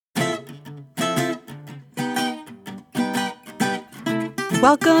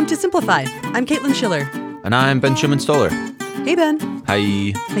Welcome to Simplify. I'm Caitlin Schiller. And I'm Ben Schumann-Stoller. Hey, Ben.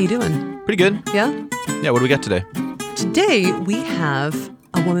 Hi. How you doing? Pretty good. Yeah? Yeah, what do we got today? Today, we have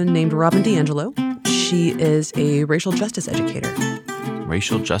a woman named Robin DiAngelo. She is a racial justice educator.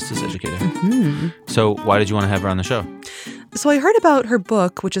 Racial justice educator. Mm-hmm. So why did you want to have her on the show? So I heard about her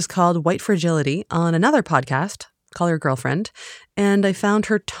book, which is called White Fragility, on another podcast, Call Her Girlfriend, and I found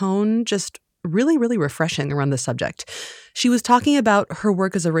her tone just really, really refreshing around the subject. She was talking about her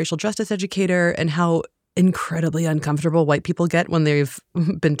work as a racial justice educator and how incredibly uncomfortable white people get when they've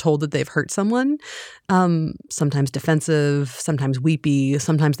been told that they've hurt someone. Sometimes defensive, sometimes weepy,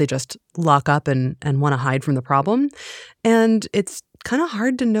 sometimes they just lock up and want to hide from the problem. And it's kind of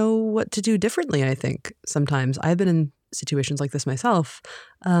hard to know what to do differently, I think, sometimes. I've been in situations like this myself.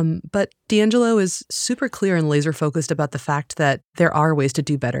 But DiAngelo is super clear and laser focused about the fact that there are ways to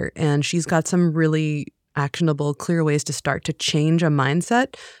do better. And she's got some really actionable, clear ways to start to change a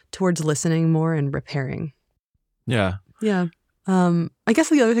mindset towards listening more and repairing. Yeah. Yeah. I guess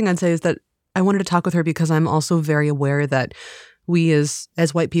the other thing I'd say is that I wanted to talk with her because I'm also very aware that we as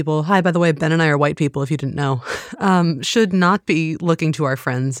white people, hi, by the way, Ben and I are white people, if you didn't know, should not be looking to our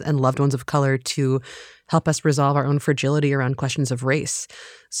friends and loved ones of color to help us resolve our own fragility around questions of race.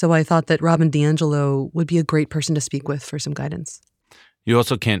 So I thought that Robin DiAngelo would be a great person to speak with for some guidance. You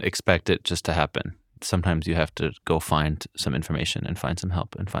also can't expect it just to happen. Sometimes you have to go find some information and find some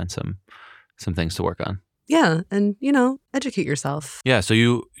help and find some things to work on. Yeah, and, educate yourself. Yeah, so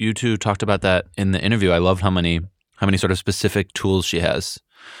you two talked about that in the interview. I loved how many sort of specific tools she has.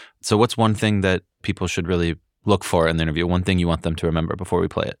 So what's one thing that people should really look for in the interview? One thing you want them to remember before we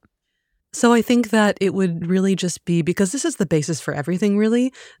play it? So I think that it would really just be, because this is the basis for everything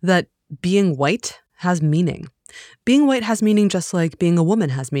really, that being white has meaning. Being white has meaning just like being a woman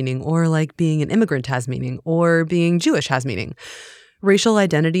has meaning, or like being an immigrant has meaning, or being Jewish has meaning. Racial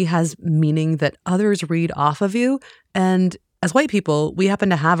identity has meaning that others read off of you. And as white people, we happen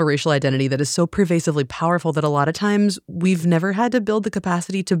to have a racial identity that is so pervasively powerful that a lot of times we've never had to build the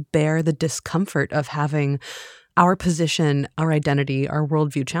capacity to bear the discomfort of having our position, our identity, our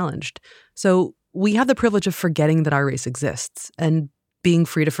worldview challenged. So we have the privilege of forgetting that our race exists. And being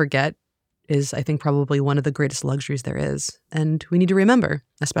free to forget is, I think, probably one of the greatest luxuries there is. And we need to remember,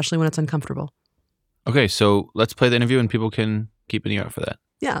 especially when it's uncomfortable. Okay, so let's play the interview and people can keep an ear out for that.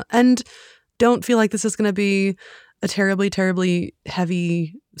 Yeah, and don't feel like this is going to be a terribly, terribly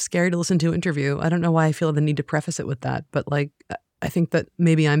heavy, scary to listen to interview. I don't know why I feel the need to preface it with that, but I think that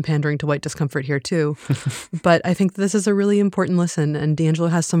maybe I'm pandering to white discomfort here too. But I think this is a really important listen, and DiAngelo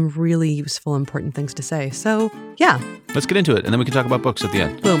has some really useful, important things to say. So, yeah. Let's get into it, and then we can talk about books at the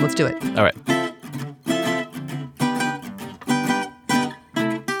end. Boom, let's do it. All right.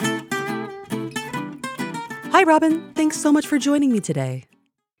 Hi, Robin. Thanks so much for joining me today.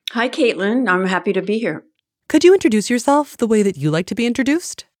 Hi, Caitlin. I'm happy to be here. Could you introduce yourself the way that you like to be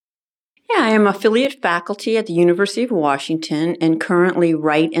introduced? Yeah, I am affiliate faculty at the University of Washington and currently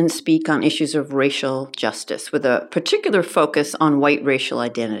write and speak on issues of racial justice with a particular focus on white racial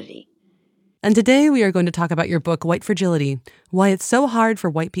identity. And today we are going to talk about your book, White Fragility, Why It's So Hard for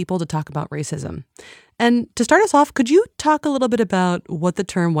White People to Talk About Racism. And to start us off, could you talk a little bit about what the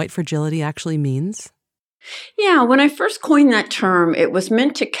term white fragility actually means? Yeah, when I first coined that term, it was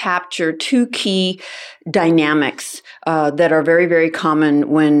meant to capture two key dynamics that are very, very common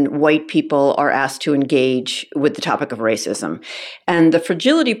when white people are asked to engage with the topic of racism. And the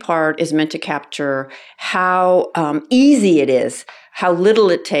fragility part is meant to capture how easy it is, how little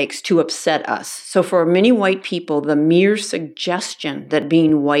it takes to upset us. So for many white people, the mere suggestion that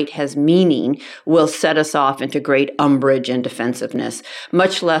being white has meaning will set us off into great umbrage and defensiveness,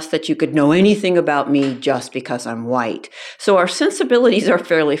 much less that you could know anything about me just because I'm white. So our sensibilities are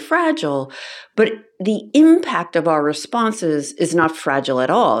fairly fragile, but the impact of our responses is not fragile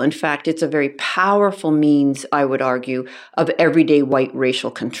at all. In fact, it's a very powerful means, I would argue, of everyday white racial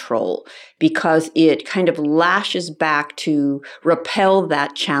control, because it kind of lashes back to repel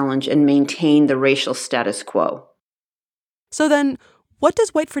that challenge and maintain the racial status quo. So then, what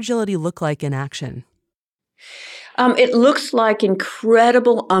does white fragility look like in action? It looks like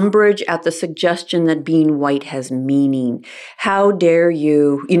incredible umbrage at the suggestion that being white has meaning. How dare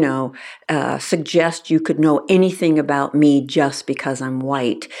you, suggest you could know anything about me just because I'm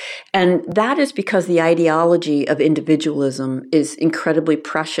white? And that is because the ideology of individualism is incredibly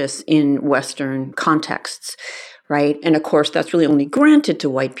precious in Western contexts, right? And of course, that's really only granted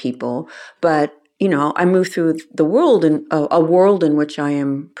to white people, but I move through the world in a world in which I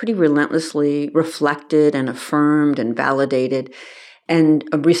am pretty relentlessly reflected and affirmed and validated. and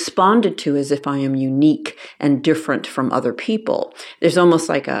responded to as if I am unique and different from other people. There's almost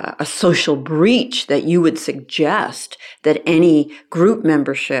like a social breach that you would suggest that any group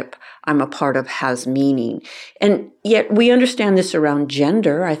membership I'm a part of has meaning. And yet we understand this around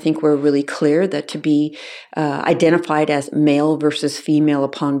gender. I think we're really clear that to be identified as male versus female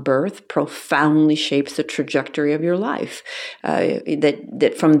upon birth profoundly shapes the trajectory of your life.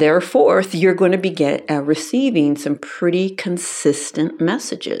 That from there forth, you're going to be receiving some pretty consistent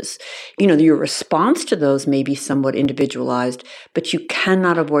messages. Your response to those may be somewhat individualized, but you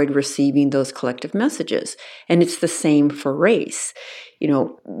cannot avoid receiving those collective messages. And it's the same for race.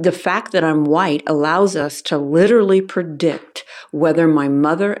 The fact that I'm white allows us to literally predict whether my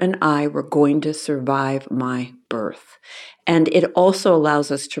mother and I were going to survive my birth. And it also allows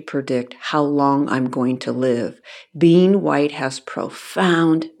us to predict how long I'm going to live. Being white has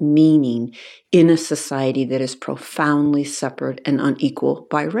profound meaning in a society that is profoundly separate and unequal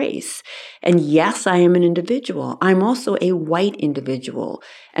by race. And yes, I am an individual. I'm also a white individual.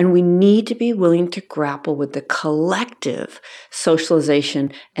 And we need to be willing to grapple with the collective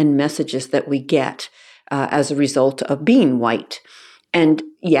socialization and messages that we get as a result of being white. And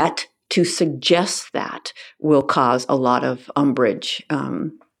yet, to suggest that will cause a lot of umbrage.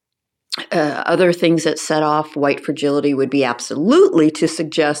 Other things that set off white fragility would be absolutely to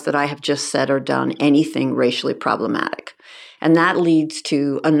suggest that I have just said or done anything racially problematic. And that leads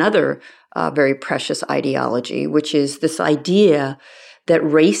to another very precious ideology, which is this idea that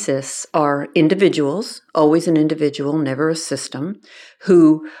racists are individuals, always an individual, never a system,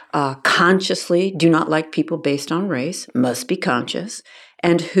 who consciously do not like people based on race, must be conscious,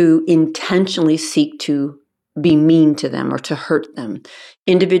 and who intentionally seek to be mean to them or to hurt them.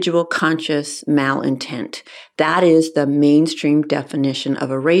 Individual conscious malintent. That is the mainstream definition of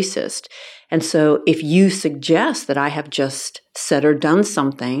a racist. And so if you suggest that I have just said or done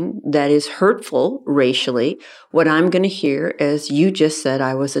something that is hurtful racially, what I'm going to hear is you just said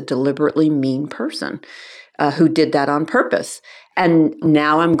I was a deliberately mean person who did that on purpose. And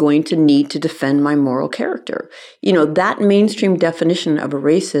now I'm going to need to defend my moral character. That mainstream definition of a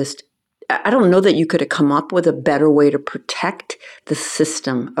racist, I don't know that you could have come up with a better way to protect the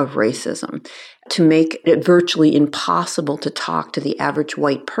system of racism, to make it virtually impossible to talk to the average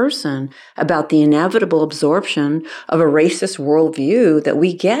white person about the inevitable absorption of a racist worldview that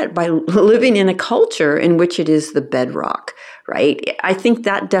we get by living in a culture in which it is the bedrock, right? I think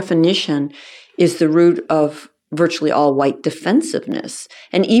that definition is the root of virtually all white defensiveness.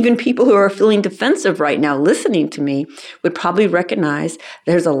 And even people who are feeling defensive right now listening to me would probably recognize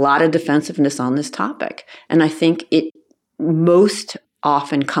there's a lot of defensiveness on this topic. And I think it most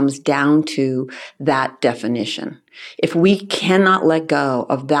often comes down to that definition. If we cannot let go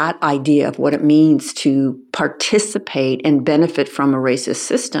of that idea of what it means to participate and benefit from a racist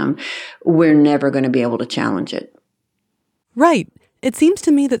system, we're never going to be able to challenge it. Right. It seems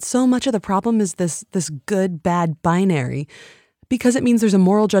to me that so much of the problem is this good-bad binary, because it means there's a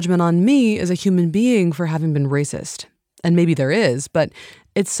moral judgment on me as a human being for having been racist. And maybe there is, but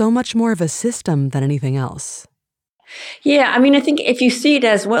it's so much more of a system than anything else. Yeah, I think if you see it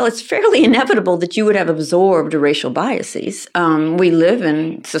as, well, it's fairly inevitable that you would have absorbed racial biases. We live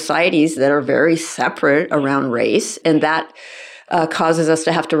in societies that are very separate around race, and that causes us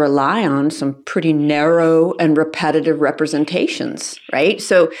to have to rely on some pretty narrow and repetitive representations, right?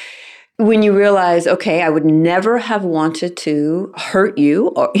 So when you realize, okay, I would never have wanted to hurt you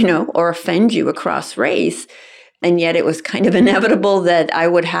or offend you across race, and yet it was kind of inevitable that I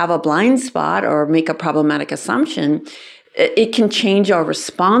would have a blind spot or make a problematic assumption, it can change our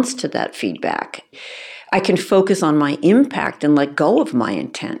response to that feedback. I can focus on my impact and let go of my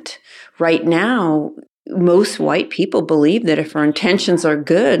intent. Right now, most white people believe that if our intentions are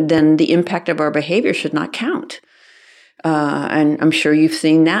good, then the impact of our behavior should not count. And I'm sure you've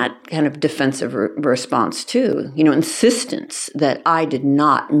seen that kind of defensive response too. Insistence that I did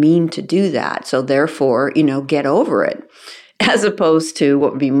not mean to do that, so therefore, get over it. As opposed to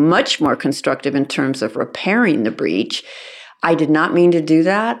what would be much more constructive in terms of repairing the breach. I did not mean to do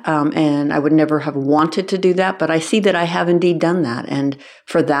that, and I would never have wanted to do that, but I see that I have indeed done that, and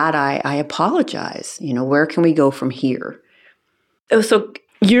for that, I apologize. Where can we go from here? So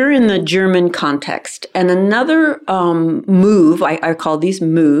you're in the German context, and another move, I call these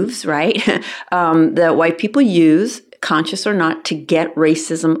moves, right, that white people use, conscious or not, to get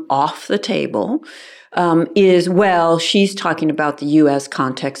racism off the table, is, well, she's talking about the U.S.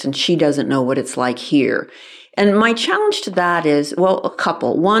 context, and she doesn't know what it's like here. And my challenge to that is, well, a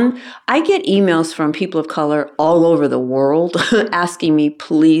couple. One, I get emails from people of color all over the world asking me,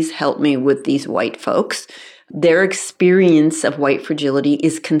 please help me with these white folks. Their experience of white fragility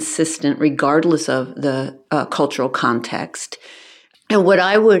is consistent regardless of the cultural context. And what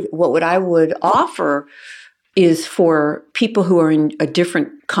I would offer is for people who are in a different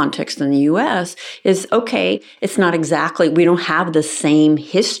context than the U.S. is, okay, it's not exactly, we don't have the same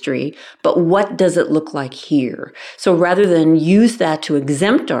history, but what does it look like here? So rather than use that to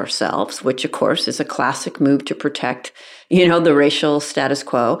exempt ourselves, which of course is a classic move to protect, the racial status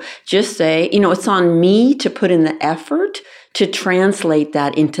quo, just say, it's on me to put in the effort to translate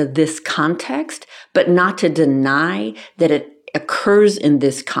that into this context, but not to deny that it occurs in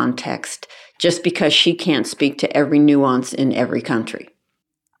this context just because she can't speak to every nuance in every country.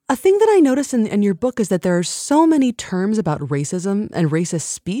 A thing that I noticed in your book is that there are so many terms about racism and racist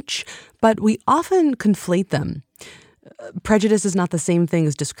speech, but we often conflate them. Prejudice is not the same thing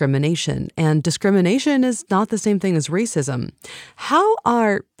as discrimination, and discrimination is not the same thing as racism. How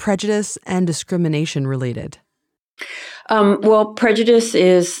are prejudice and discrimination related? Well, prejudice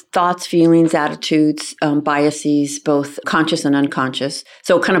is thoughts, feelings, attitudes, biases, both conscious and unconscious.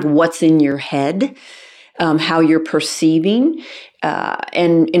 So kind of what's in your head, how you're perceiving.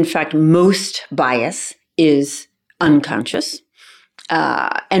 And in fact, most bias is unconscious.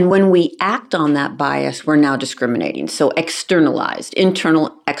 And when we act on that bias, we're now discriminating. So externalized,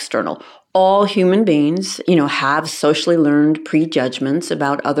 internal, external. All human beings, have socially learned prejudgments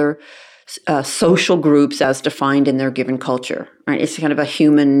about other social groups as defined in their given culture, right? It's kind of a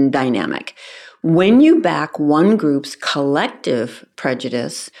human dynamic. When you back one group's collective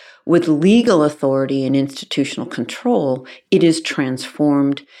prejudice with legal authority and institutional control, it is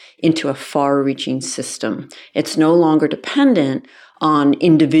transformed into a far-reaching system. It's no longer dependent on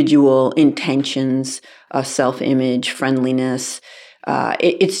individual intentions, self-image, friendliness.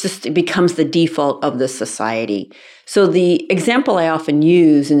 It becomes the default of the society. So the example I often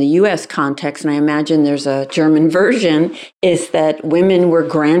use in the U.S. context, and I imagine there's a German version, is that women were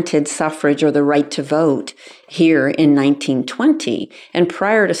granted suffrage or the right to vote here in 1920. And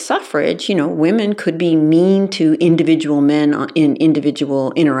prior to suffrage, women could be mean to individual men in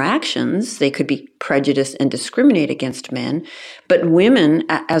individual interactions. They could be prejudiced and discriminate against men. But women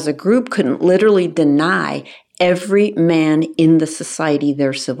as a group couldn't literally deny every man in the society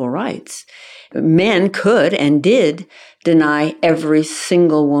their civil rights. Men could and did deny every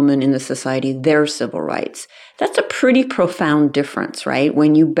single woman in the society their civil rights. That's a pretty profound difference, right?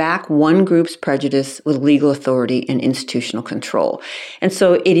 When you back one group's prejudice with legal authority and institutional control. And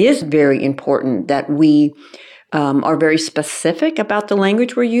so it is very important that we are very specific about the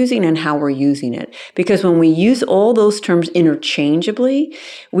language we're using and how we're using it. Because when we use all those terms interchangeably,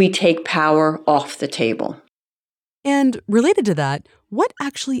 we take power off the table. And related to that, what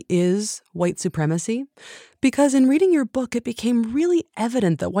actually is white supremacy? Because in reading your book, it became really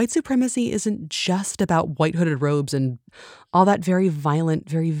evident that white supremacy isn't just about white hooded robes and all that very violent,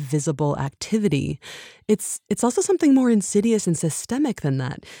 very visible activity. It's also something more insidious and systemic than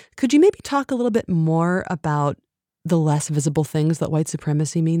that. Could you maybe talk a little bit more about the less visible things that white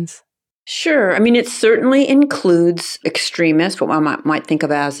supremacy means? Sure. I mean, it certainly includes extremists, what one might think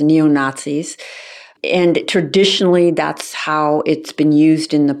of as neo-Nazis. And traditionally, that's how it's been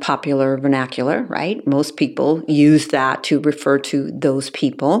used in the popular vernacular, right? Most people use that to refer to those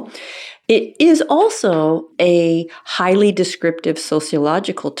people. It is also a highly descriptive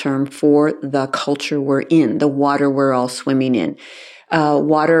sociological term for the culture we're in, the water we're all swimming in.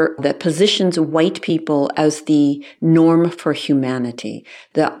 Water that positions white people as the norm for humanity,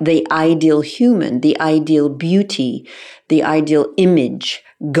 the ideal human, the ideal beauty, the ideal image.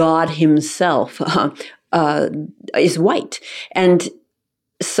 God himself is white. And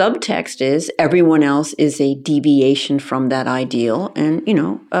subtext is everyone else is a deviation from that ideal and,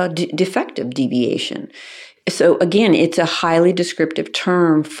 a defective deviation. So again, it's a highly descriptive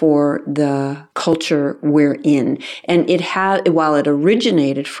term for the culture we're in. And while it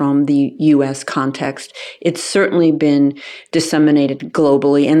originated from the U.S. context, it's certainly been disseminated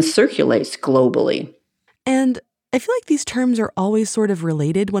globally and circulates globally. And I feel like these terms are always sort of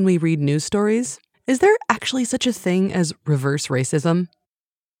related when we read news stories. Is there actually such a thing as reverse racism?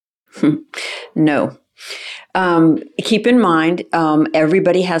 No. Keep in mind,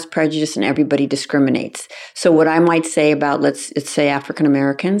 everybody has prejudice and everybody discriminates. So what I might say about, let's say African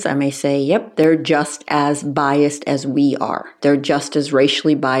Americans, I may say, yep, they're just as biased as we are. They're just as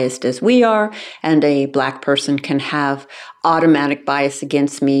racially biased as we are. And a Black person can have automatic bias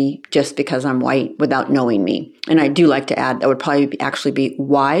against me just because I'm white without knowing me. And I do like to add, that would probably actually be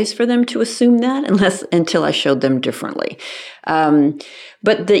wise for them to assume that until I showed them differently.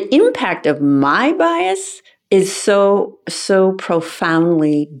 But the impact of my bias is so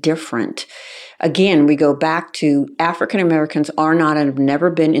profoundly different. Again, we go back to African Americans are not and have never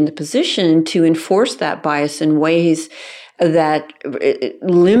been in the position to enforce that bias in ways that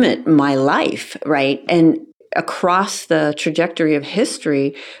limit my life, right? And across the trajectory of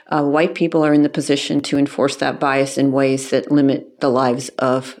history, white people are in the position to enforce that bias in ways that limit the lives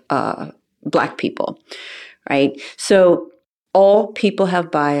of Black people, right? So all people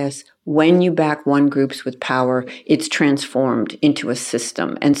have bias. When you back one group with power, it's transformed into a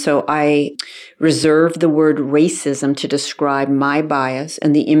system. And so I reserve the word racism to describe my bias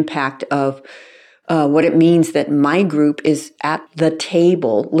and the impact of what it means that my group is at the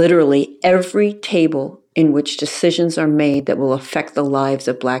table, literally every table in which decisions are made that will affect the lives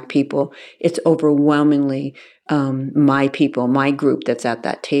of Black people. It's overwhelmingly my people, my group that's at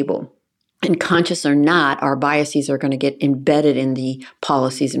that table. And conscious or not, our biases are going to get embedded in the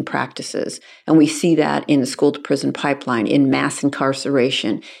policies and practices. And we see that in the school to prison pipeline, in mass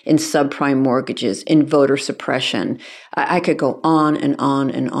incarceration, in subprime mortgages, in voter suppression. I could go on and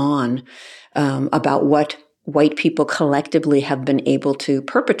on and on about what white people collectively have been able to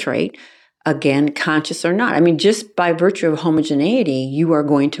perpetrate, again, conscious or not. I mean, just by virtue of homogeneity, you are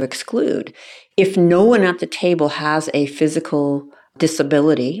going to exclude. If no one at the table has a physical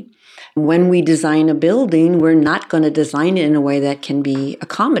disability, when we design a building, we're not going to design it in a way that can be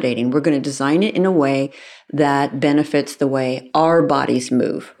accommodating. We're going to design it in a way that benefits the way our bodies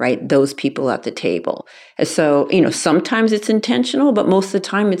move, right? Those people at the table. And so, sometimes it's intentional, but most of the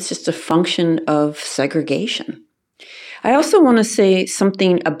time it's just a function of segregation. I also want to say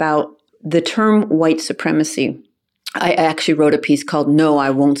something about the term white supremacy. I actually wrote a piece called No, I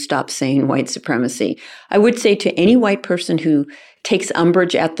Won't Stop Saying White Supremacy. I would say to any white person who takes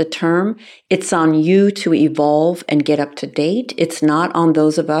umbrage at the term, it's on you to evolve and get up to date. It's not on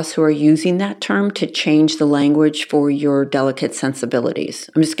those of us who are using that term to change the language for your delicate sensibilities.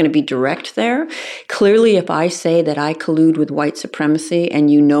 I'm just going to be direct there. Clearly, if I say that I collude with white supremacy and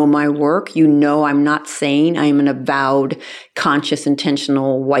you know my work, you know I'm not saying I'm an avowed, conscious,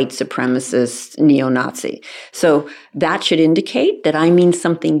 intentional white supremacist neo-Nazi. So that should indicate that I mean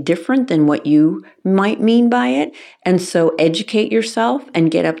something different than what you might mean by it. And so educate yourself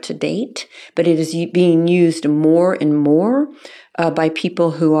and get up to date. But it is being used more and more by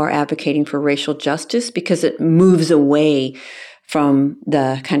people who are advocating for racial justice because it moves away from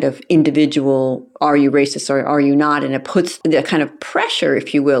the kind of individual, are you racist or are you not? And it puts the kind of pressure,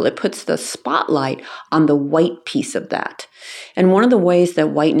 if you will, it puts the spotlight on the white piece of that. And one of the ways that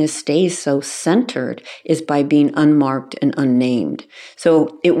whiteness stays so centered is by being unmarked and unnamed.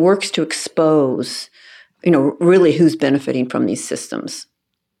 So it works to expose, really who's benefiting from these systems.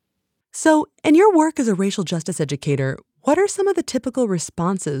 So in your work as a racial justice educator, what are some of the typical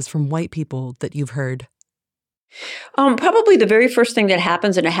responses from white people that you've heard? Probably the very first thing that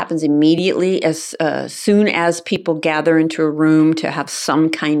happens, and it happens immediately as soon as people gather into a room to have some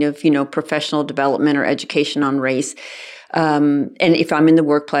kind of, professional development or education on race. And if I'm in the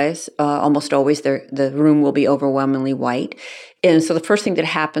workplace, almost always the room will be overwhelmingly white. And so the first thing that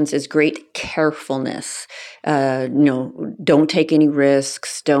happens is great carefulness. Don't take any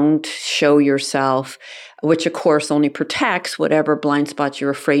risks. Don't show yourself, which of course only protects whatever blind spots you're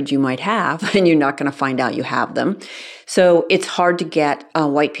afraid you might have, and you're not going to find out you have them. So it's hard to get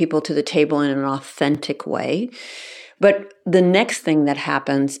white people to the table in an authentic way. But the next thing that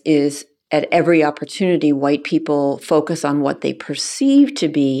happens is at every opportunity, white people focus on what they perceive to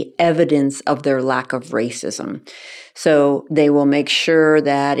be evidence of their lack of racism. So they will make sure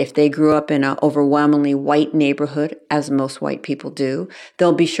that if they grew up in an overwhelmingly white neighborhood, as most white people do,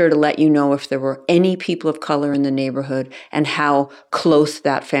 they'll be sure to let you know if there were any people of color in the neighborhood and how close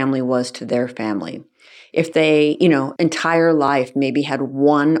that family was to their family. If they, entire life maybe had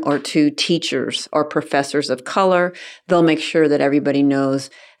one or two teachers or professors of color, they'll make sure that everybody knows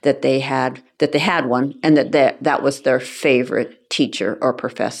that they had one and that was their favorite teacher or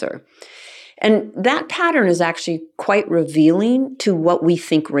professor. And that pattern is actually quite revealing to what we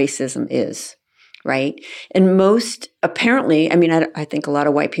think racism is, right? And most, apparently, I think a lot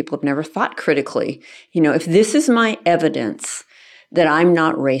of white people have never thought critically, if this is my evidence that I'm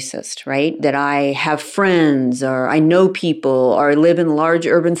not racist, right? That I have friends or I know people or I live in large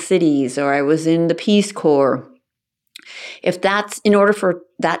urban cities or I was in the Peace Corps. If that's, in order for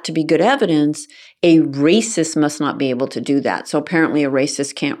that to be good evidence, a racist must not be able to do that. So apparently a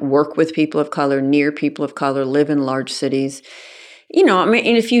racist can't work with people of color, near people of color, live in large cities.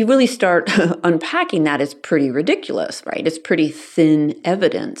 And if you really start unpacking that, it's pretty ridiculous, right? It's pretty thin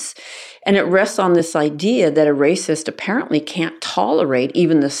evidence. And it rests on this idea that a racist apparently can't tolerate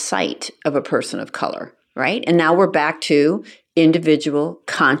even the sight of a person of color, right? And now we're back to individual,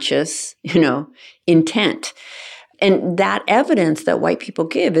 conscious, intent. And that evidence that white people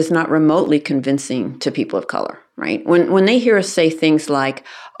give is not remotely convincing to people of color, right? When they hear us say things like,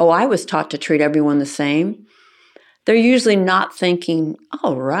 oh, I was taught to treat everyone the same, they're usually not thinking,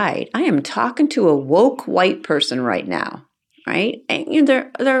 oh, right, I am talking to a woke white person right now, right? And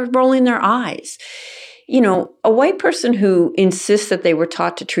they're rolling their eyes. A white person who insists that they were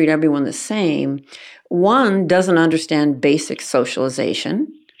taught to treat everyone the same, one, doesn't understand basic socialization,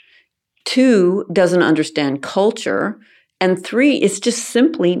 two, doesn't understand culture, and three, is just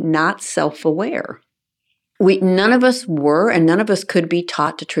simply not self-aware. None of us were, and none of us could be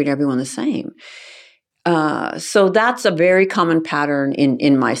taught to treat everyone the same. So that's a very common pattern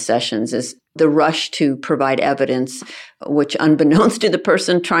in my sessions, is the rush to provide evidence, which unbeknownst to the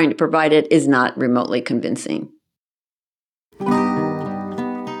person trying to provide it is not remotely convincing.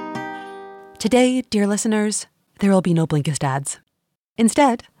 Today, dear listeners, there will be no Blinkist ads.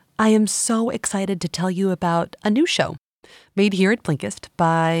 Instead, I am so excited to tell you about a new show made here at Blinkist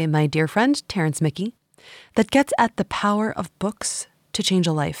by my dear friend Terrence Mickey that gets at the power of books to change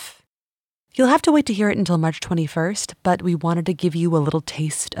a life. You'll have to wait to hear it until March 21st, but we wanted to give you a little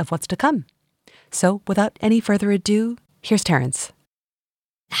taste of what's to come. So without any further ado, here's Terrence.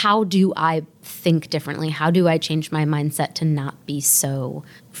 How do I think differently? How do I change my mindset to not be so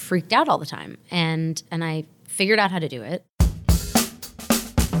freaked out all the time? And I figured out how to do it.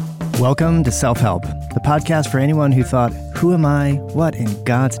 Welcome to Self-Help, the podcast for anyone who thought, who am I? What in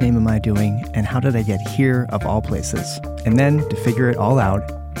God's name am I doing? And how did I get here of all places? And then to figure it all out,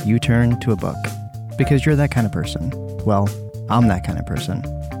 you turn to a book. Because you're that kind of person. Well, I'm that kind of person.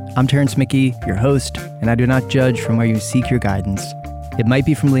 I'm Terrence Mickey, your host, and I do not judge from where you seek your guidance. It might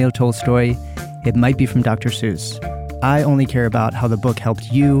be from Leo Tolstoy, it might be from Dr. Seuss. I only care about how the book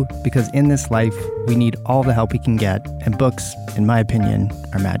helped you, because in this life, we need all the help we can get, and books, in my opinion,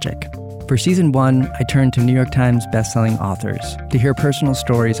 are magic. For season 1, I turned to New York Times bestselling authors to hear personal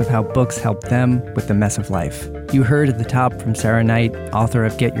stories of how books helped them with the mess of life. You heard at the top from Sarah Knight, author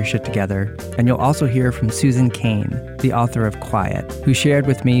of Get Your Shit Together, and you'll also hear from Susan Cain, the author of Quiet, who shared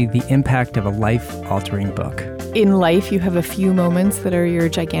with me the impact of a life-altering book. In life, you have a few moments that are your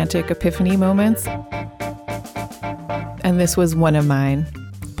gigantic epiphany moments. And this was one of mine.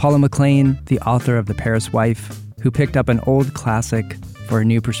 Paula McLean, the author of The Paris Wife, who picked up an old classic for a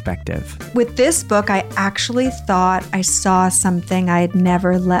new perspective. With this book, I actually thought I saw something I had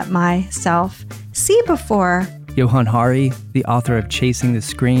never let myself see before. Johann Hari, the author of Chasing the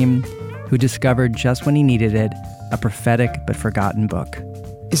Scream, who discovered just when he needed it, a prophetic but forgotten book.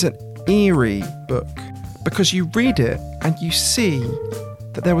 It's an eerie book because you read it and you see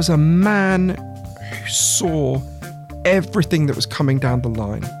that there was a man who saw everything that was coming down the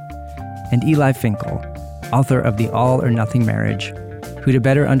line. And Eli Finkel, author of The All or Nothing Marriage, who to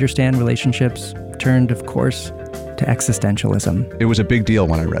better understand relationships turned, of course, to existentialism. It was a big deal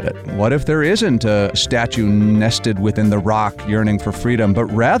when I read it. What if there isn't a statue nested within the rock yearning for freedom, but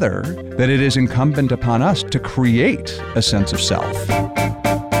rather that it is incumbent upon us to create a sense of self?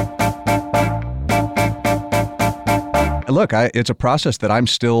 Look, it's a process that I'm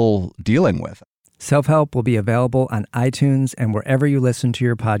still dealing with. Self-Help will be available on iTunes and wherever you listen to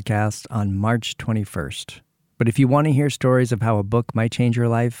your podcast on March 21st. But if you want to hear stories of how a book might change your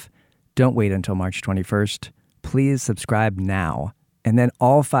life, don't wait until March 21st. Please subscribe now. And then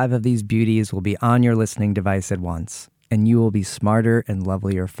all 5 of these beauties will be on your listening device at once, and you will be smarter and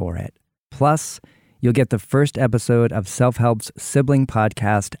lovelier for it. Plus, you'll get the first episode of Self-Help's sibling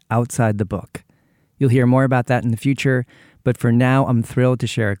podcast, Outside the Book. You'll hear more about that in the future, but for now, I'm thrilled to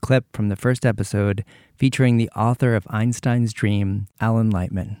share a clip from the first episode featuring the author of Einstein's Dream, Alan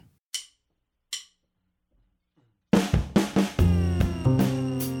Lightman.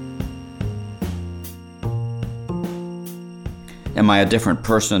 Am I a different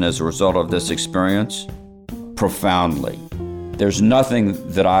person as a result of this experience? Profoundly. There's nothing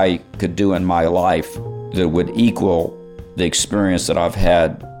that I could do in my life that would equal the experience that I've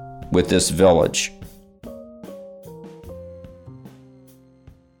had with this village.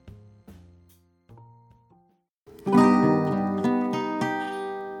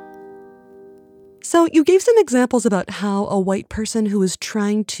 So you gave some examples about how a white person who is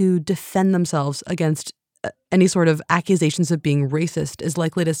trying to defend themselves against any sort of accusations of being racist is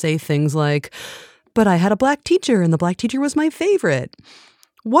likely to say things like, but I had a black teacher and the black teacher was my favorite.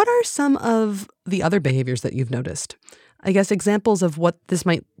 What are some of the other behaviors that you've noticed? I guess examples of what this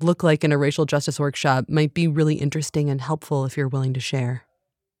might look like in a racial justice workshop might be really interesting and helpful if you're willing to share.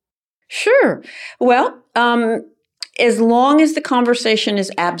 Sure. Well, as long as the conversation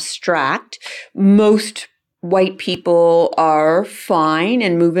is abstract, most white people are fine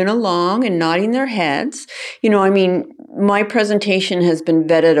and moving along and nodding their heads. My presentation has been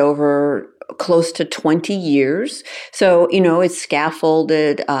vetted over close to 20 years. So, it's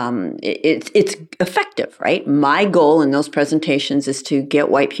scaffolded. It's effective, right? My goal in those presentations is to get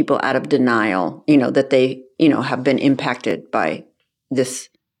white people out of denial, that they, have been impacted by this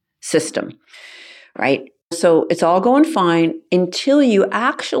system, right? So it's all going fine until you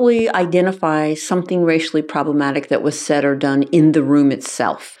actually identify something racially problematic that was said or done in the room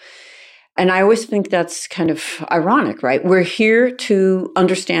itself. And I always think that's kind of ironic, right? We're here to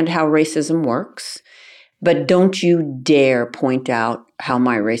understand how racism works, but don't you dare point out how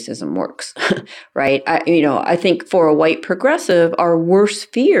my racism works, right? I think for a white progressive, our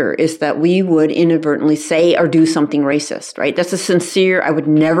worst fear is that we would inadvertently say or do something racist, right? That's a sincere, I would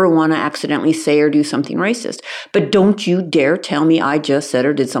never want to accidentally say or do something racist. But don't you dare tell me I just said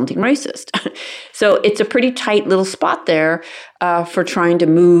or did something racist. So it's a pretty tight little spot there for trying to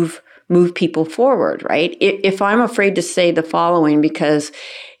move people forward, right? If I'm afraid to say the following because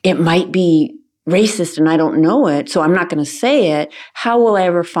it might be racist and I don't know it, so I'm not going to say it, how will I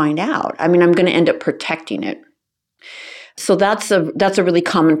ever find out? I'm going to end up protecting it. So that's a really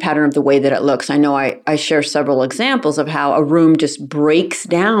common pattern of the way that it looks. I know I share several examples of how a room just breaks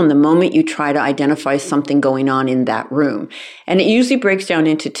down the moment you try to identify something going on in that room. And it usually breaks down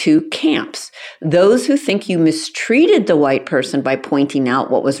into two camps. Those who think you mistreated the white person by pointing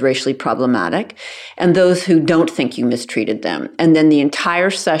out what was racially problematic, and those who don't think you mistreated them. And then the entire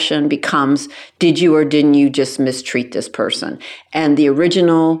session becomes, did you or didn't you just mistreat this person? And the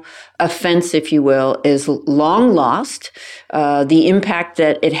original offense, if you will, is long lost. The impact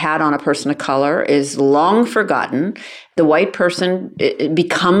that it had on a person of color is long forgotten. The white person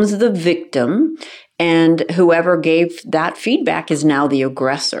becomes the victim, and whoever gave that feedback is now the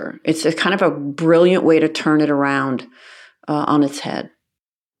aggressor. It's a kind of a brilliant way to turn it around on its head.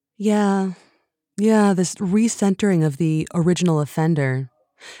 Yeah, this recentering of the original offender.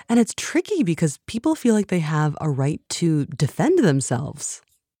 And it's tricky because people feel like they have a right to defend themselves.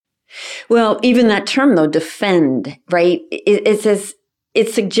 Well, even that term, though, defend, right?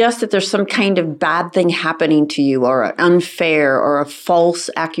 It suggests that there's some kind of bad thing happening to you or an unfair or a false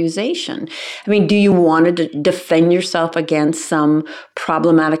accusation. Do you want to defend yourself against some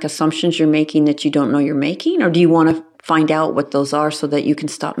problematic assumptions you're making that you don't know you're making? Or do you want to find out what those are so that you can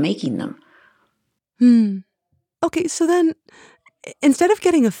stop making them? Okay, so then instead of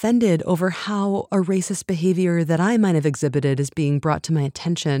getting offended over how a racist behavior that I might have exhibited is being brought to my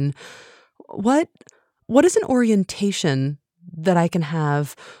attention, what is an orientation that I can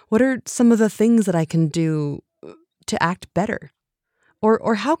have? What are some of the things that I can do to act better?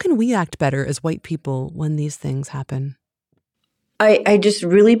 Or how can we act better as white people when these things happen? I just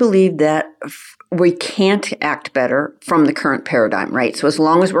really believe that we can't act better from the current paradigm, right? So as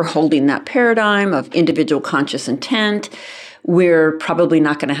long as we're holding that paradigm of individual conscious intent, we're probably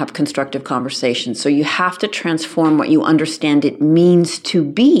not going to have constructive conversations. So you have to transform what you understand it means to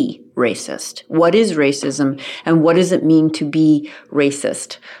be racist. What is racism and what does it mean to be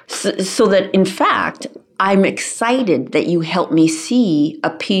racist? So that, in fact, I'm excited that you helped me see a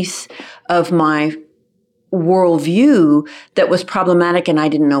piece of my worldview that was problematic and I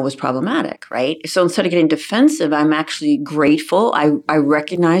didn't know was problematic, right? So instead of getting defensive, I'm actually grateful. I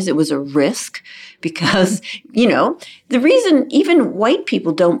recognize it was a risk because, the reason even white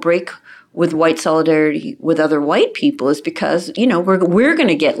people don't break with white solidarity with other white people is because, we're going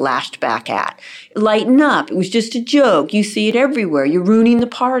to get lashed back at. Lighten up. It was just a joke. You see it everywhere. You're ruining the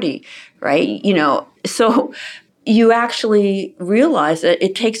party, right? So you actually realize that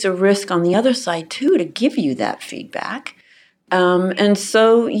it takes a risk on the other side, too, to give you that feedback. And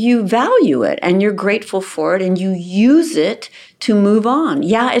so you value it and you're grateful for it and you use it to move on.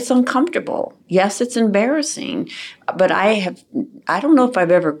 Yeah, it's uncomfortable. Yes, it's embarrassing. But I don't know if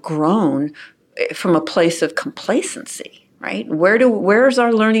I've ever grown from a place of complacency, right? Where's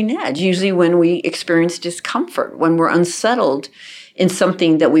our learning edge? Usually when we experience discomfort, when we're unsettled in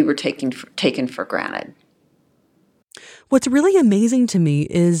something that we were taken for granted. What's really amazing to me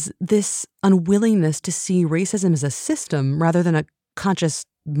is this unwillingness to see racism as a system rather than a conscious,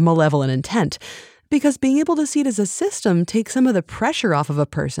 malevolent intent. Because being able to see it as a system takes some of the pressure off of a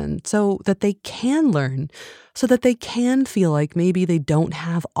person so that they can learn, so that they can feel like maybe they don't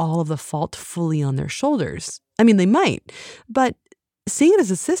have all of the fault fully on their shoulders. They might, but seeing it as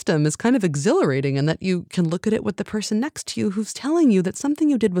a system is kind of exhilarating in that you can look at it with the person next to you who's telling you that something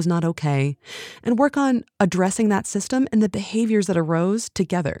you did was not okay and work on addressing that system and the behaviors that arose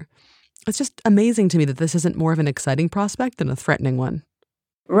together. It's just amazing to me that this isn't more of an exciting prospect than a threatening one.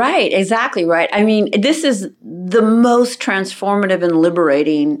 Right, exactly right. I mean, this is the most transformative and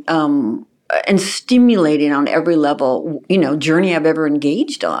liberating and stimulating on every level, journey I've ever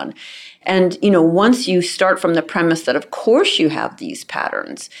engaged on. And, once you start from the premise that, of course, you have these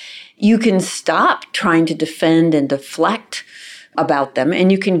patterns, you can stop trying to defend and deflect about them,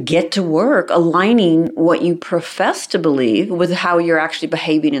 and you can get to work aligning what you profess to believe with how you're actually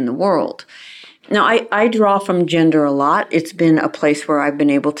behaving in the world. Now, I draw from gender a lot. It's been a place where I've been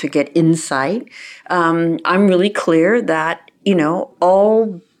able to get insight. I'm really clear that,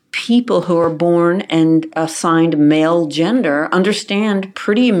 all people who are born and assigned male gender understand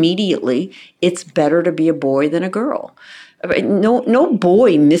pretty immediately it's better to be a boy than a girl. No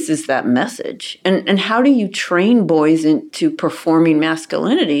boy misses that message. And how do you train boys into performing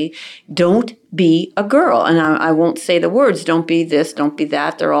masculinity? Don't be a girl. And I won't say the words, don't be this, don't be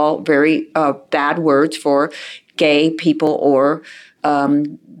that. They're all very bad words for gay people or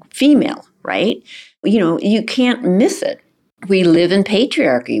female, right? You can't miss it. We live in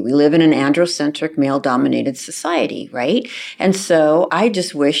patriarchy. We live in an androcentric, male-dominated society, right? And so I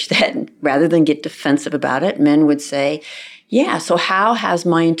just wish that rather than get defensive about it, men would say, yeah, so how has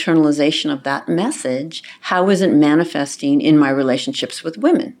my internalization of that message, how is it manifesting in my relationships with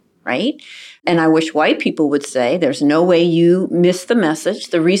women, right? And I wish white people would say, there's no way you miss the message.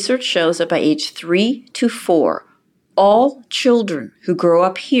 The research shows that by age 3 to 4, all children who grow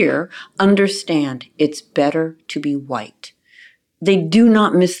up here understand it's better to be white. They do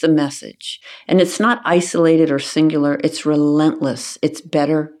not miss the message. And it's not isolated or singular. It's relentless. It's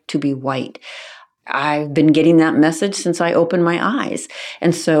better to be white. I've been getting that message since I opened my eyes.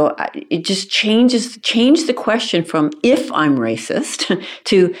 And so it just changed the question from if I'm racist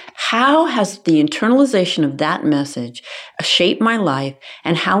to how has the internalization of that message shaped my life,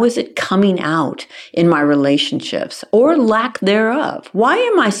 and how is it coming out in my relationships or lack thereof? Why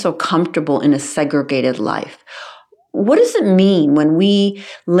am I so comfortable in a segregated life? What does it mean when we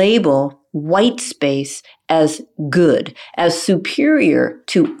label white space as good, as superior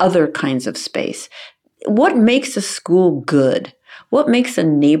to other kinds of space? What makes a school good? What makes a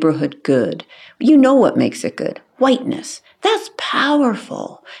neighborhood good? You know what makes it good? Whiteness. That's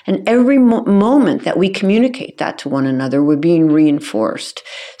powerful. And every moment that we communicate that to one another, we're being reinforced.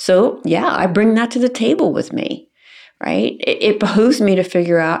 So, yeah, I bring that to the table with me. Right? It behooves me to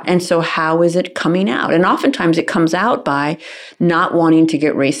figure out, and so how is it coming out? And oftentimes it comes out by not wanting to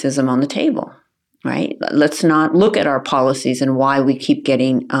get racism on the table, right? Let's not look at our policies and why we keep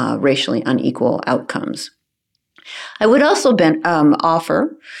getting racially unequal outcomes. I would also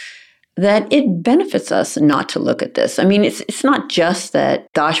offer that it benefits us not to look at this. I mean, it's not just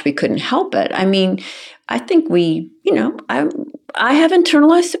that, gosh, we couldn't help it. I mean, I think I have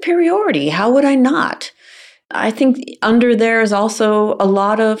internalized superiority. How would I not? I think under there is also a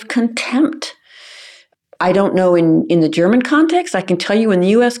lot of contempt. I don't know in the German context. I can tell you in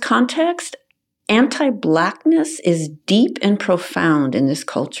the U.S. context, anti-Blackness is deep and profound in this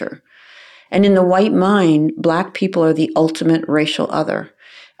culture. And in the white mind, Black people are the ultimate racial other.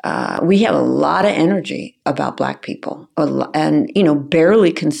 We have a lot of energy about Black people and,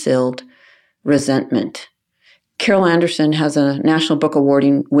 barely concealed resentment. Carol Anderson has a National Book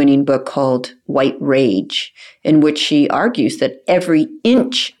Award-winning book called White Rage, in which she argues that every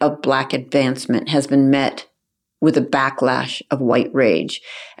inch of Black advancement has been met with a backlash of white rage.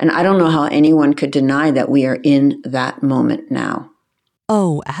 And I don't know how anyone could deny that we are in that moment now.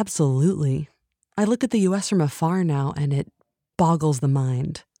 Oh, absolutely. I look at the U.S. from afar now, and it boggles the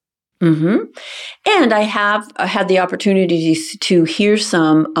mind. Mm-hmm. And I have had the opportunity to hear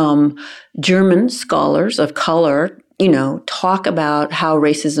some German scholars of color, talk about how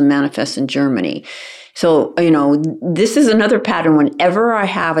racism manifests in Germany. So, this is another pattern. Whenever I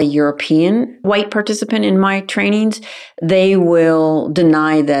have a European white participant in my trainings, they will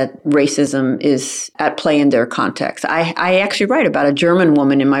deny that racism is at play in their context. I actually write about a German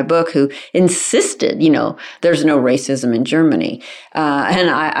woman in my book who insisted, there's no racism in Germany. And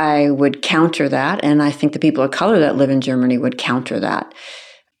I would counter that. And I think the people of color that live in Germany would counter that.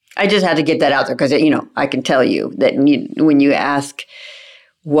 I just had to get that out there because, I can tell you that when you ask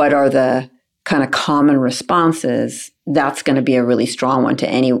what are the kind of common responses, that's going to be a really strong one to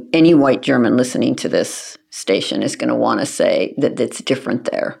any white German listening to this station is going to want to say that it's different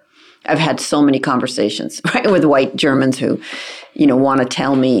there. I've had so many conversations with white Germans who, want to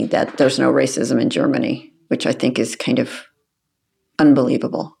tell me that there's no racism in Germany, which I think is kind of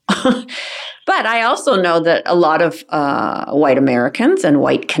unbelievable. But I also know that a lot of white Americans and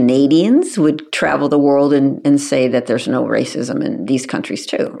white Canadians would travel the world and say that there's no racism in these countries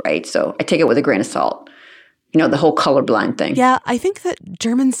too, right? So I take it with a grain of salt. The whole colorblind thing. Yeah, I think that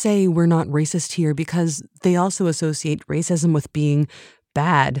Germans say we're not racist here because they also associate racism with being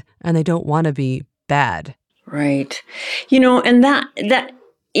bad, and they don't want to be bad. Right. And that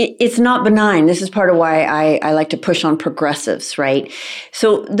it's not benign. This is part of why I like to push on progressives, right?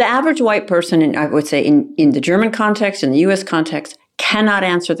 So the average white person, and I would say in the German context, in the U.S. context, cannot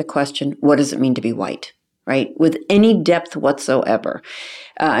answer the question, what does it mean to be white, right? With any depth whatsoever.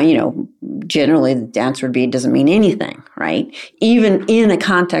 Generally the answer would be it doesn't mean anything, right? Even in a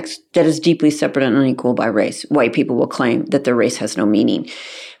context that is deeply separate and unequal by race, white people will claim that their race has no meaning.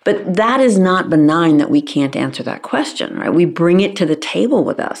 But that is not benign that we can't answer that question, right? We bring it to the table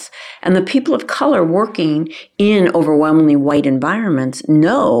with us. And the people of color working in overwhelmingly white environments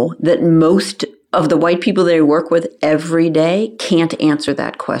know that most of the white people they work with every day can't answer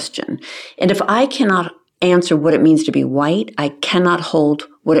that question. And if I cannot answer what it means to be white, I cannot hold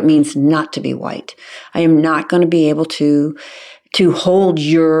what it means not to be white. I am not going to be able to hold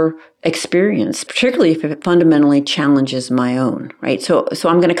your experience, particularly if it fundamentally challenges my own, right? So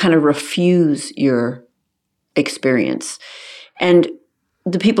I'm going to kind of refuse your experience. And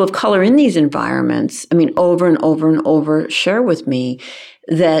the people of color in these environments, over and over and over share with me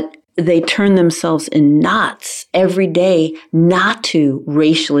that they turn themselves in knots every day not to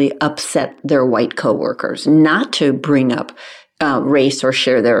racially upset their white coworkers, not to bring up race or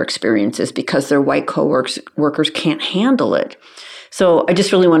share their experiences because their white coworkers can't handle it. So I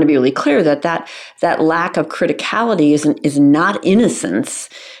just really want to be really clear that lack of criticality is not innocence,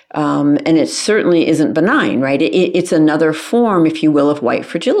 and it certainly isn't benign, right? It's another form, if you will, of white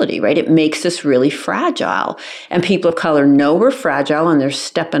fragility, right? It makes us really fragile, and people of color know we're fragile, and they're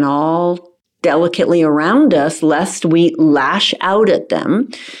stepping all delicately around us lest we lash out at them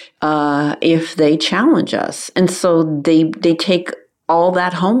if they challenge us, and so they take all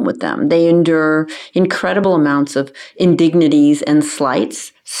that home with them. They endure incredible amounts of indignities and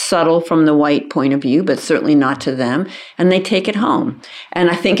slights, subtle from the white point of view, but certainly not to them, and they take it home. And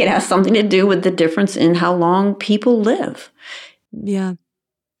I think it has something to do with the difference in how long people live. Yeah.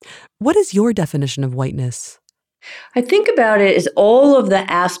 What is your definition of whiteness? I think about it as all of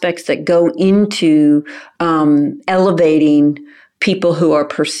the aspects that go into elevating people who are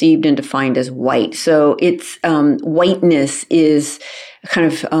perceived and defined as white. So it's whiteness is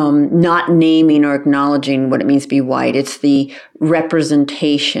kind of not naming or acknowledging what it means to be white. It's the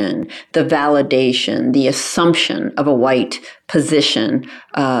representation, the validation, the assumption of a white position,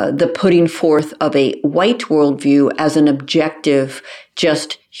 the putting forth of a white worldview as an objective,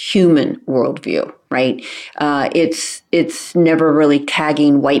 just human worldview, right? It's never really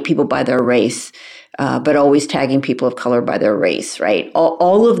tagging white people by their race. But always tagging people of color by their race, right?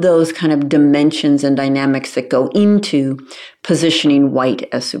 All of those kind of dimensions and dynamics that go into positioning white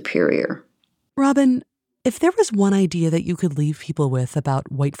as superior. Robin, if there was one idea that you could leave people with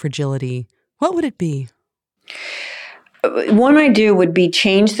about white fragility, what would it be? One idea would be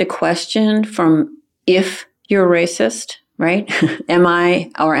change the question from if you're racist, right? Am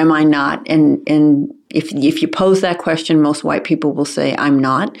I or am I not? And if you pose that question, most white people will say, I'm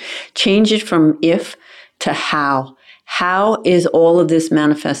not. Change it from if to how. How is all of this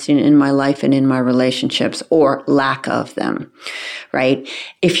manifesting in my life and in my relationships or lack of them, right?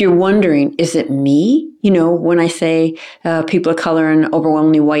 If you're wondering, is it me? When I say people of color in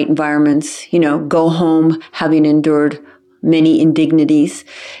overwhelmingly white environments, go home having endured many indignities,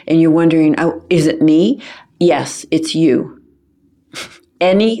 and you're wondering, oh, is it me? Yes, it's you.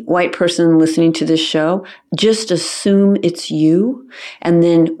 Any white person listening to this show, just assume it's you and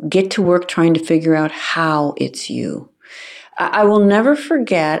then get to work trying to figure out how it's you. I will never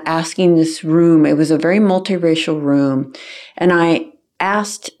forget asking this room. It was a very multiracial room. And I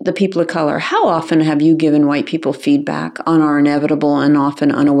asked the people of color, how often have you given white people feedback on our inevitable and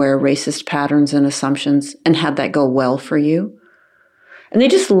often unaware racist patterns and assumptions and had that go well for you? And they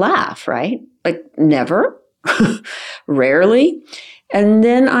just laugh, right? Like, never, rarely. And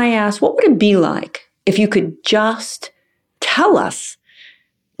then I asked, what would it be like if you could just tell us,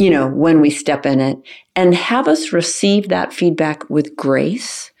 when we step in it and have us receive that feedback with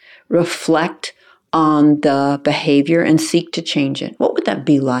grace, reflect on the behavior and seek to change it? What would that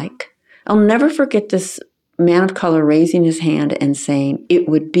be like? I'll never forget this man of color raising his hand and saying, it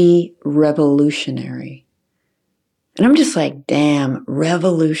would be revolutionary. And I'm just like, damn,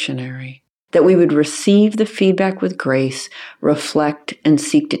 revolutionary. That we would receive the feedback with grace, reflect, and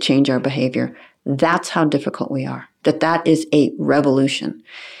seek to change our behavior. That's how difficult we are. That is a revolution.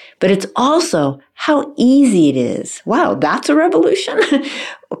 but it's also how easy it is. Wow, that's a revolution?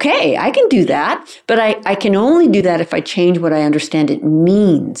 Okay, I can do that, but I can only do that if I change what I understand it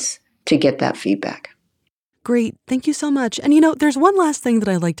means to get that feedback. Great. Thank you so much. And there's one last thing that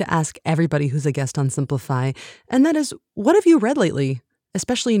I like to ask everybody who's a guest on Simplify, and that is, what have you read lately,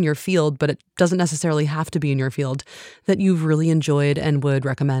 especially in your field, but it doesn't necessarily have to be in your field, that you've really enjoyed and would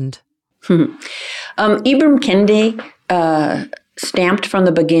recommend? Ibram Kendi, Stamped from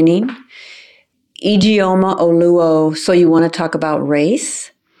the Beginning. Ijeoma Oluo, So You Want to Talk About Race.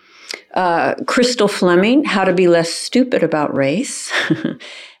 Crystal Fleming, How to Be Less Stupid About Race.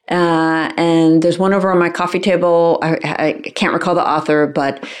 And there's one over on my coffee table. I can't recall the author,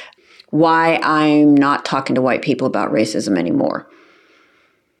 but Why I'm Not Talking to White People About Racism Anymore.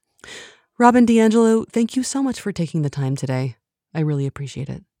 Robin DiAngelo, thank you so much for taking the time today. I really appreciate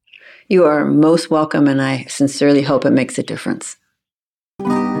it. You are most welcome, and I sincerely hope it makes a difference.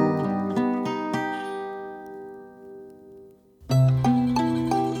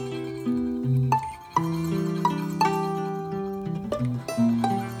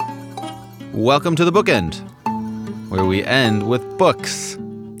 Welcome to the Bookend, where we end with books.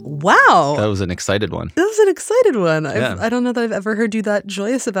 Wow. That was an excited one. That was an excited one. Yeah. I don't know that I've ever heard you that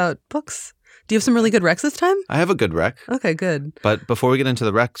joyous about books. Do you have some really good recs this time? I have a good rec. Okay, good. But before we get into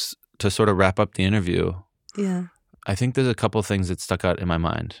the recs, to sort of wrap up the interview, Yeah. I think there's a couple things that stuck out in my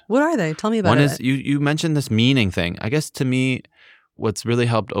mind. What are they? Tell me about it. One is you mentioned this meaning thing. I guess to me, what's really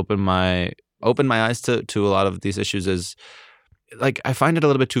helped open my eyes to a lot of these issues is, like, I find it a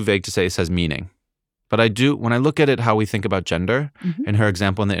little bit too vague to say it says meaning. But I do, when I look at it, how we think about gender, in her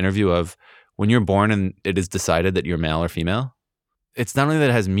example in the interview of when you're born and it is decided that you're male or female, it's not only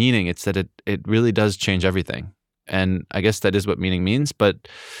that it has meaning, it's that it really does change everything. And I guess that is what meaning means. But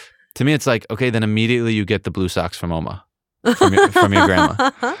to me, it's like, okay, then immediately you get the blue socks from Oma, from your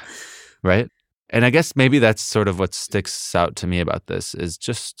grandma, right? And I guess maybe that's sort of what sticks out to me about this is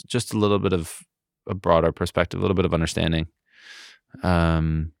just a little bit of a broader perspective, a little bit of understanding.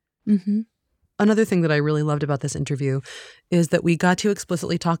 Another thing that I really loved about this interview is that we got to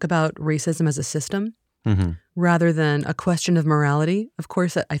explicitly talk about racism as a system rather than a question of morality. Of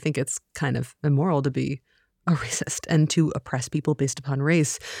course, I think it's kind of immoral to be a racist and to oppress people based upon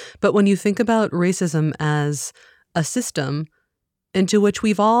race. But when you think about racism as a system into which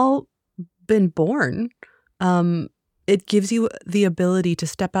we've all been born, it gives you the ability to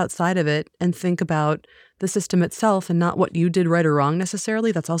step outside of it and think about the system itself and not what you did right or wrong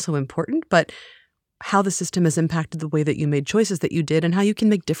necessarily. That's also important, but how the system has impacted the way that you made choices that you did and how you can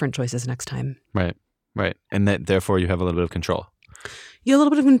make different choices next time. Right. And that therefore you have a little bit of control. You have a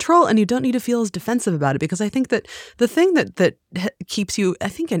little bit of control and you don't need to feel as defensive about it, because I think that the thing that keeps you, I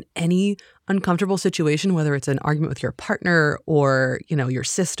think, in any uncomfortable situation, whether it's an argument with your partner or, your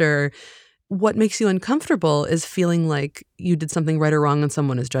sister, what makes you uncomfortable is feeling like you did something right or wrong and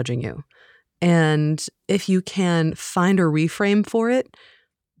someone is judging you. And if you can find a reframe for it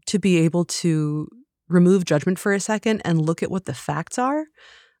to be able to remove judgment for a second and look at what the facts are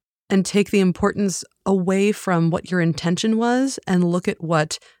and take the importance away from what your intention was and look at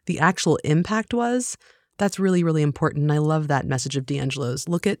what the actual impact was, that's really, really important. And I love that message of DiAngelo's.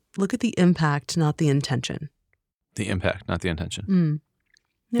 Look at the impact, not the intention. The impact, not the intention.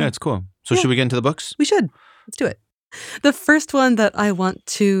 Yeah, it's cool. So should we get into the books? We should. Let's do it. The first one that I want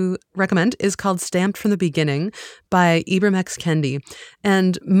to recommend is called Stamped from the Beginning by Ibram X. Kendi.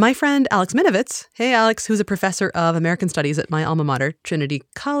 And my friend Alex Minovitz, hey Alex, who's a professor of American Studies at my alma mater, Trinity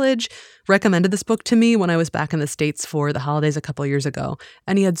College, recommended this book to me when I was back in the States for the holidays a couple years ago.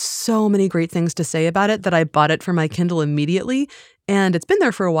 And he had so many great things to say about it that I bought it for my Kindle immediately. And it's been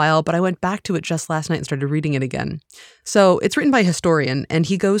there for a while, but I went back to it just last night and started reading it again. So it's written by a historian, and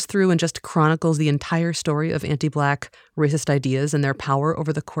he goes through and just chronicles the entire story of anti-Black racist ideas and their power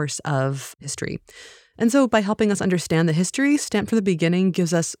over the course of history. And so by helping us understand the history, Stamped from the Beginning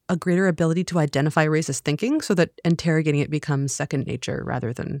gives us a greater ability to identify racist thinking so that interrogating it becomes second nature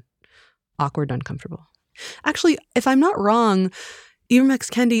rather than awkward and uncomfortable. Actually, if I'm not wrong, Ibram X.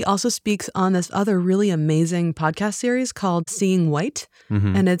 Kendi also speaks on this other really amazing podcast series called Seeing White,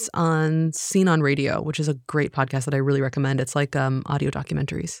 and it's on Scene on Radio, which is a great podcast that I really recommend. It's like audio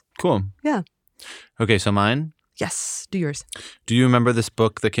documentaries. Cool. Yeah. Okay, so mine? Yes, do yours. Do you remember this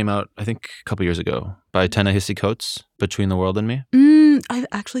book that came out, I think, a couple years ago by Ta-Nehisi Coates, Between the World and Me? I've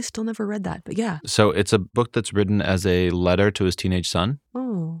actually still never read that, but yeah. So it's a book that's written as a letter to his teenage son.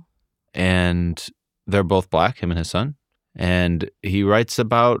 Oh. And they're both Black, him and his son. And he writes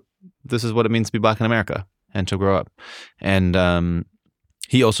about this is what it means to be Black in America and to grow up. And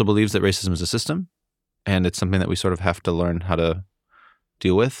he also believes that racism is a system, and it's something that we sort of have to learn how to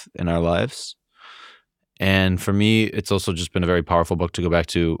deal with in our lives. And for me, it's also just been a very powerful book to go back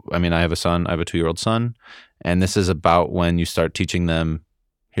to. I mean, I have a 2-year-old son, and this is about when you start teaching them,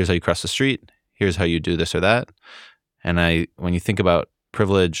 here's how you cross the street, here's how you do this or that. And when you think about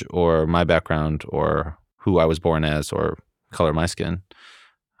privilege or my background or who I was born as or color of my skin,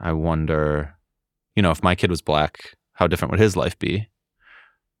 I wonder, if my kid was Black, how different would his life be?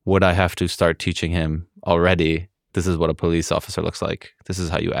 Would I have to start teaching him already, this is what a police officer looks like, this is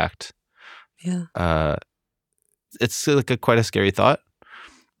how you act? Yeah. It's like quite a scary thought.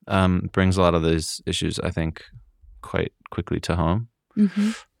 Brings a lot of those issues, I think, quite quickly to home.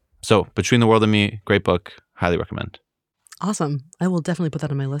 Mm-hmm. So, Between the World and Me, great book, highly recommend. Awesome. I will definitely put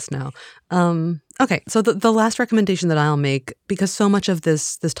that on my list now. Okay, so the last recommendation that I'll make, because so much of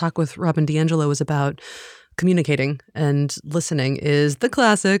this talk with Robin DiAngelo is about communicating and listening, is the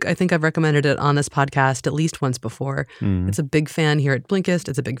classic. I think I've recommended it on this podcast at least once before. It's a big fan here at Blinkist.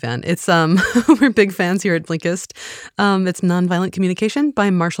 It's a big fan. It's we're big fans here at Blinkist. It's Nonviolent Communication by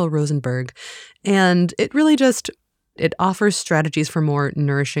Marshall Rosenberg. And it really it offers strategies for more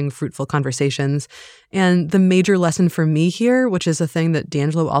nourishing, fruitful conversations. And the major lesson for me here, which is a thing that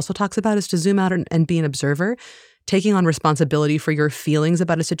DiAngelo also talks about, is to zoom out and be an observer, taking on responsibility for your feelings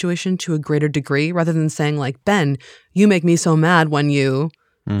about a situation to a greater degree, rather than saying like, Ben, you make me so mad when you,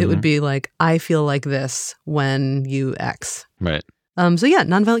 it would be like, I feel like this when you X. Right. So yeah,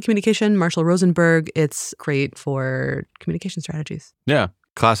 Nonviolent Communication, Marshall Rosenberg. It's great for communication strategies. Yeah.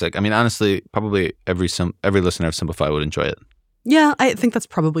 Classic. I mean, honestly, probably every listener of Simplify would enjoy it. Yeah, I think that's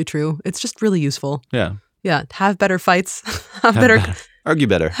probably true. It's just really useful. Yeah. Yeah. Have better fights. Argue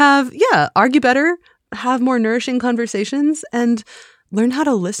better. Argue better. Have more nourishing conversations and learn how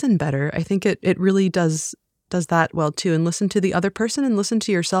to listen better. I think it really does that well too. And listen to the other person and listen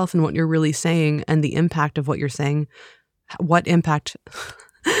to yourself and what you're really saying and the impact of what you're saying. What impact?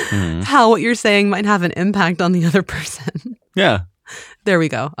 How what you're saying might have an impact on the other person. Yeah. There we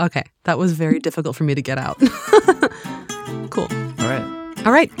go. Okay. That was very difficult for me to get out. Cool.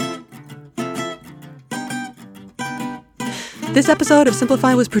 All right. This episode of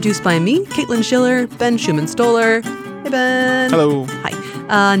Simplify was produced by me, Caitlin Schiller, Ben Schumann-Stoller. Hey, Ben. Hello.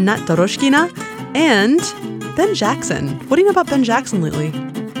 Hi. Nat Doroshkina and Ben Jackson. What do you know about Ben Jackson lately?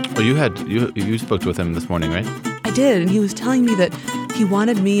 Well, you spoke with him this morning, right? I did, and he was telling me that he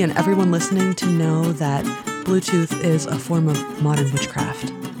wanted me and everyone listening to know that Bluetooth is a form of modern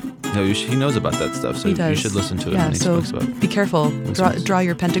witchcraft. No, he knows about that stuff, so you should listen to it when he speaks about it. Be careful. Draw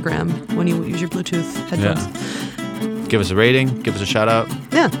your pentagram when you use your Bluetooth headphones. Yeah. Give us a rating. Give us a shout out.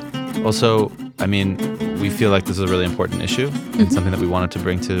 Yeah. Also, I mean, we feel like this is a really important issue and something that we wanted to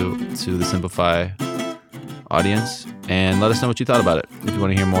bring to the Simplify audience. And let us know what you thought about it. If you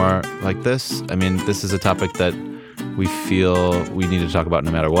want to hear more like this, I mean, this is a topic that we feel we need to talk about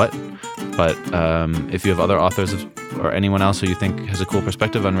no matter what. But if you have other authors or anyone else who you think has a cool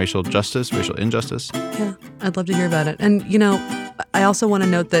perspective on racial injustice. Yeah, I'd love to hear about it. And, I also want to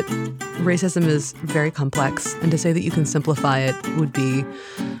note that racism is very complex. And to say that you can simplify it would be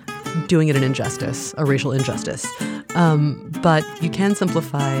doing it an injustice, a racial injustice. But you can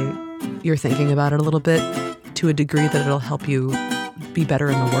simplify your thinking about it a little bit to a degree that it'll help you be better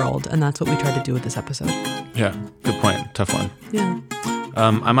in the world. And that's what we tried to do with this episode. Yeah, good point. Tough one. Yeah.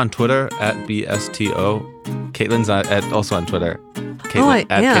 I'm on Twitter at BSTO. Caitlin's also on Twitter. Caitlin,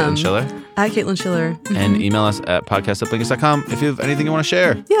 I am. Caitlin Schiller. At Caitlin Schiller. Mm-hmm. And email us at podcast@blinkist.com if you have anything you want to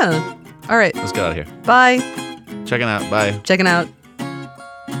share. Yeah. All right. Let's get out of here. Bye. Checking out. Bye. Checking out.